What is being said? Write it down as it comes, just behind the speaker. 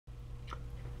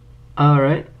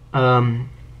Alright, name's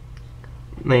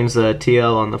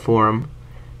TL on the forum,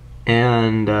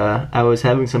 and I was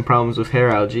having some problems with hair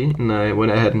algae, and I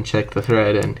went ahead and checked the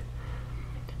thread, and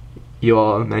you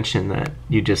all mentioned that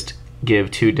you just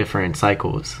give 2 different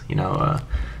cycles, you know,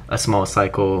 a small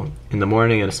cycle in the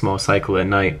morning and a small cycle at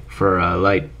night for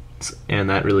light, and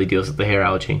that really deals with the hair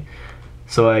algae.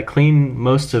 So I cleaned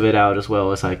most of it out as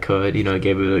well as I could, you know,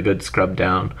 gave it a good scrub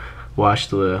down,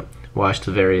 washed the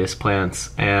various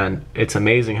plants, and it's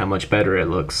amazing how much better it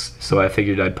looks. So I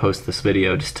figured I'd post this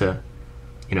video just to,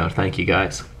 you know, thank you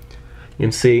guys. You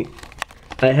can see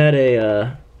I had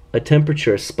a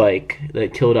temperature spike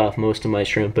that killed off most of my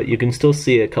shrimp, but you can still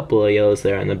see a couple of yellows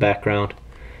there in the background.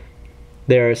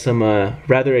 There are some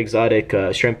rather exotic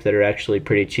shrimp that are actually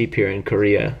pretty cheap here in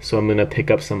Korea, so I'm gonna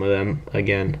pick up some of them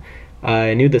again.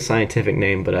 I knew the scientific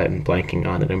name, but I'm blanking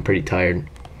on it. I'm pretty tired.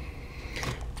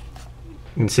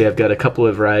 You can see I've got a couple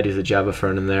of varieties of Java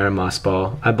fern in there, a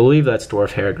mossball. I believe that's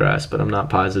dwarf hairgrass, but I'm not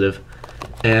positive.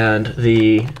 And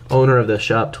the owner of the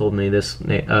shop told me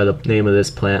the name of this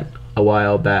plant a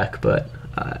while back, but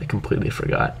I completely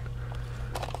forgot.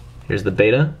 Here's the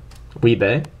Betta,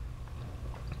 Wee-Bay.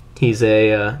 He's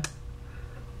a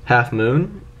half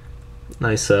moon,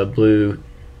 nice blue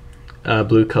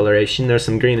coloration. There's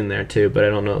some green in there too, but I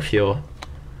don't know if you'll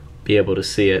be able to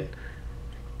see it.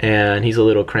 And he's a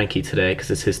little cranky today because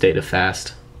it's his day to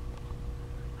fast.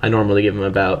 I normally give him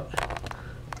about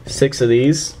 6 of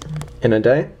these in a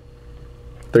day,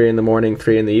 3 in the morning,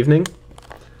 3 in the evening.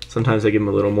 Sometimes I give him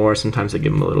a little more, sometimes I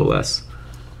give him a little less.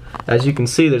 As you can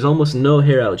see, there's almost no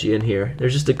hair algae in here.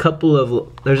 There's just a couple of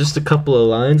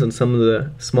lines on some of the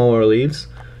smaller leaves,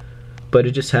 but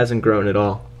it just hasn't grown at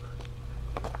all.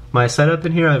 My setup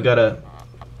in here, I've got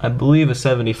I believe a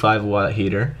 75 watt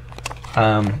heater.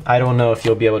 I don't know if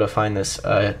you'll be able to find this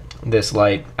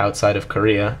light outside of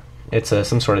Korea. It's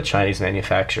some sort of Chinese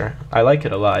manufacturer. I like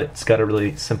it a lot. It's got a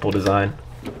really simple design.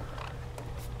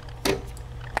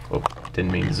 Oh,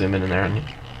 didn't mean to zoom in there.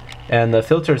 And the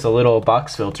filter is a little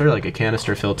box filter, like a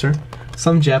canister filter.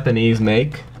 Some Japanese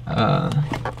make.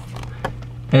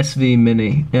 SV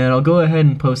Mini. And I'll go ahead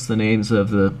and post the names of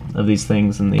these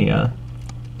things in the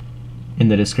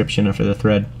description or for the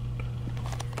thread.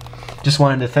 Just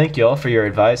wanted to thank you all for your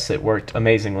advice. It worked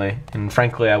amazingly, and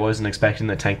frankly I wasn't expecting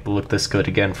the tank to look this good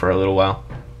again for a little while.